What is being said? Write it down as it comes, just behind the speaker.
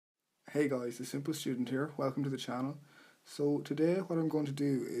Hey guys, the Simple Student here. Welcome to the channel. So today what I'm going to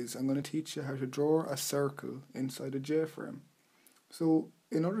do is I'm going to teach you how to draw a circle inside a JFrame. So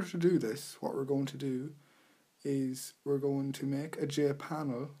in order to do this, what we're going to do is we're going to make a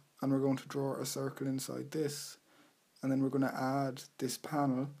JPanel and we're going to draw a circle inside this, and then we're going to add this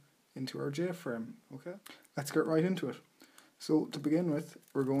panel into our JFrame. Okay, let's get right into it. So to begin with,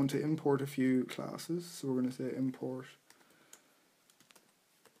 we're going to import a few classes. So we're going to say import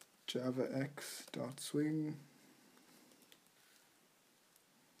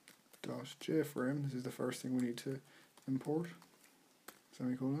javax.swing.jframe. This is the first thing we need to import,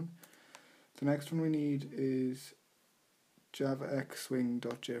 semicolon. The next one we need is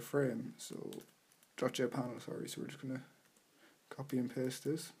javaxswing.jframe, so .jpanel, sorry. So we're just going to copy and paste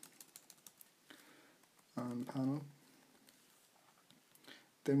this and panel.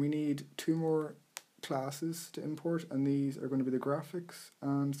 Then we need two more classes to import, and these are going to be the graphics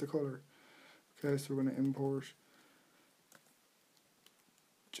and the color. Okay, so we're going to import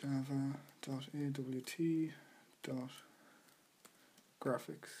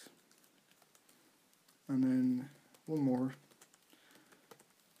java.awt.graphics, and then one more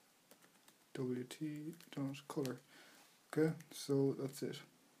wt.color. Okay, so that's it.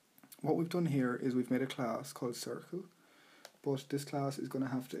 What we've done here is we've made a class called circle, but this class is going to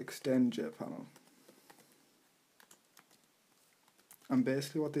have to extend JPanel. And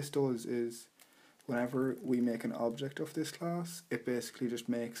basically what this does is whenever we make an object of this class, it basically just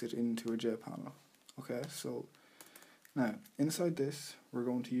makes it into a JPanel. Okay, so now inside this we're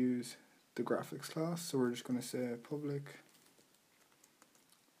going to use the graphics class, so we're just going to say public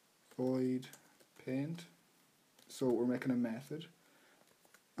void paint. So we're making a method,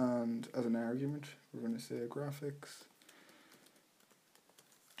 and as an argument we're going to say graphics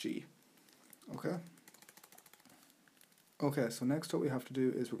G. Okay, so next what we have to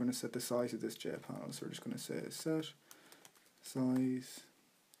do is we're going to set the size of this JPanel. So we're just going to say set size,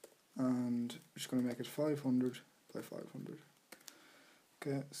 and we're just going to make it 500 by 500.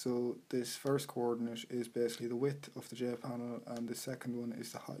 Okay, so this first coordinate is basically the width of the JPanel, and the second one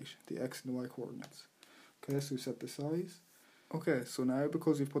is the height, the x and the y coordinates. Okay, so we set the size. Okay, so now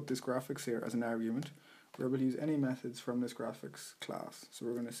because we've put this graphics here as an argument, we're able to use any methods from this graphics class. So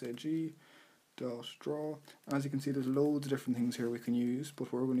we're going to say g.draw, and as you can see there's loads of different things here we can use,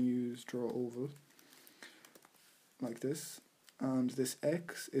 but we're going to use draw oval like this, and this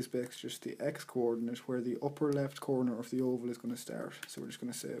x is basically just the x coordinate where the upper left corner of the oval is going to start. So we're just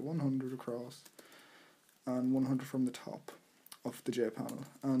going to say 100 across and 100 from the top of the JPanel,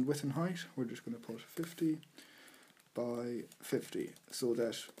 and width and height we're just going to put 50 by 50 so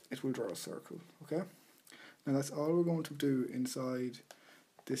that it will draw a circle. Okay, now that's all we're going to do inside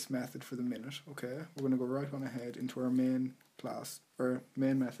this method for the minute. Okay, we're going to go right on ahead into our main class, or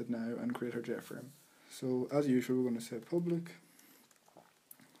main method now, and create our JFrame. So as usual we're going to say public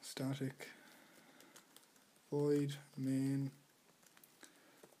static void main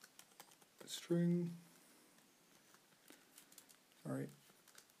string, args.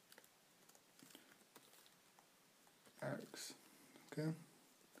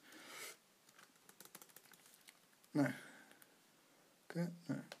 Okay,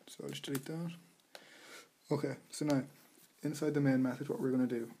 so I'll just delete that. Okay, so now inside the main method what we're going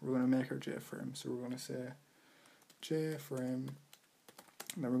to do, we're going to make our JFrame. So we're going to say JFrame, and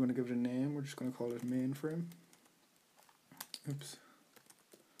then we're going to give it a name. We're just going to call it mainframe. Oops.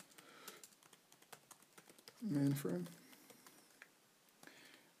 Mainframe.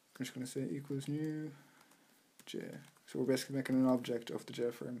 I'm just going to say equals new J. So we're basically making an object of the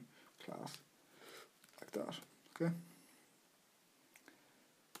JFrame class, like that. Okay.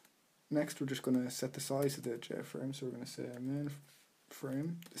 Next we're just going to set the size of the JFrame, so we're going to say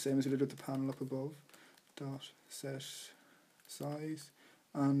mainframe, the same as we did with the panel up above, dot set size,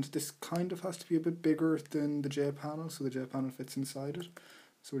 and this kind of has to be a bit bigger than the JPanel, so the JPanel fits inside it.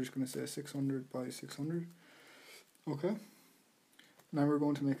 So we're just going to say 600 by 600. Okay. Now we're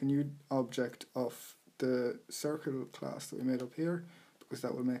going to make a new object of the circle class that we made up here, because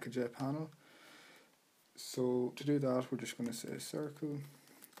that will make a JPanel. So to do that we're just going to say circle,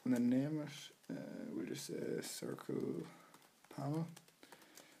 and then name it. We'll just say circle panel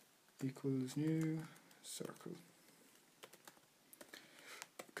equals new circle.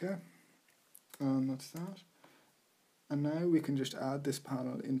 Okay, and that's that. And now we can just add this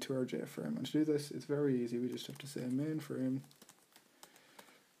panel into our JFrame, and to do this it's very easy. We just have to say mainframe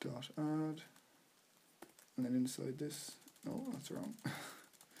dot add, and then inside this, no, that's wrong.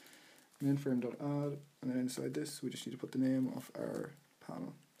 Mainframe dot add, and then inside this we just need to put the name of our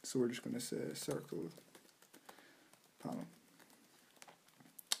panel. So we're just going to say circle panel.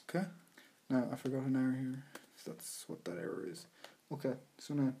 Okay. Now I forgot an error here, so that's what that error is. Okay,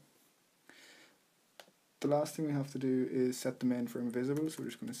 so now the last thing we have to do is set the main frame visible, so we're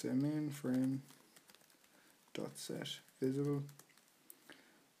just going to say main frame dot set visible,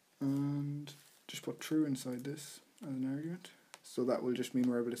 and just put true inside this as an argument, so that will just mean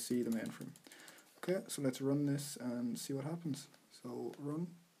we're able to see the main frame. Okay, so let's run this and see what happens. So run.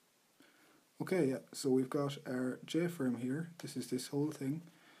 Okay, yeah, so we've got our JFrame here. This is this whole thing,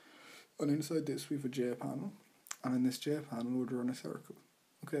 and inside this we have a JPanel, and in this JPanel we're drawing a circle.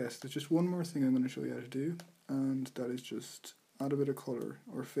 Okay, so there's just one more thing I'm going to show you how to do, and that is just add a bit of colour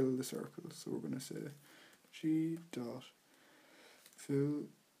or fill the circle. So we're going to say g dot fill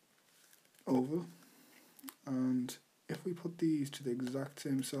oval, and if we put these to the exact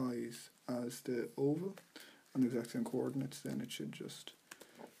same size as the oval and the exact same coordinates, then it should just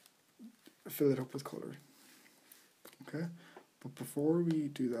fill it up with colour. Okay, but before we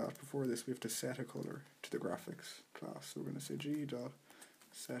do that, before this, we have to set a colour to the graphics class. So we're going to say g dot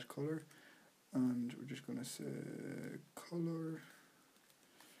set color, and we're just going to say color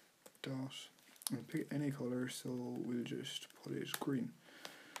dot, and pick any color, so we'll just put it green.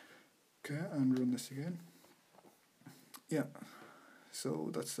 Okay, and run this again. Yeah, so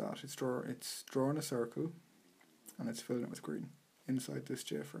that's that. It's drawing a circle and it's filling it with green inside this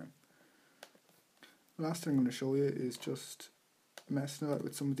JFrame. Last thing I'm going to show you is just messing about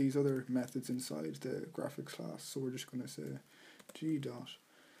with some of these other methods inside the graphics class. So we're just going to say g dot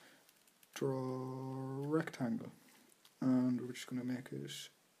draw rectangle, and we're just going to make it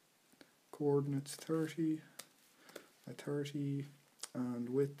coordinates 30 by 30, and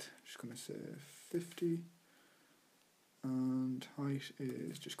width just going to say 50, and height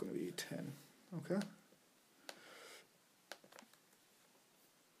is just going to be 10. Okay,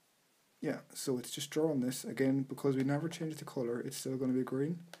 yeah, so it's just drawing this again. Because we never changed the color, it's still going to be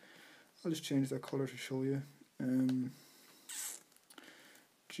green. I'll just change that color to show you.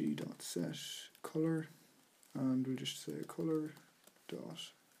 G dot set color, and we'll just say color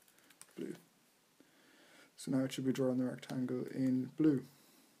dot blue. So now it should be drawing the rectangle in blue.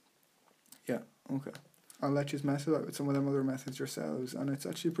 Yeah, okay. I'll let you mess about with some of them other methods yourselves, and it's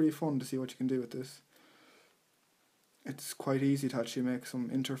actually pretty fun to see what you can do with this. It's quite easy to actually make some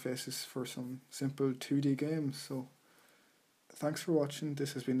interfaces for some simple 2D games. So thanks for watching.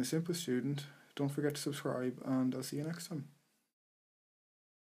 This has been The Simple Student. Don't forget to subscribe, and I'll see you next time.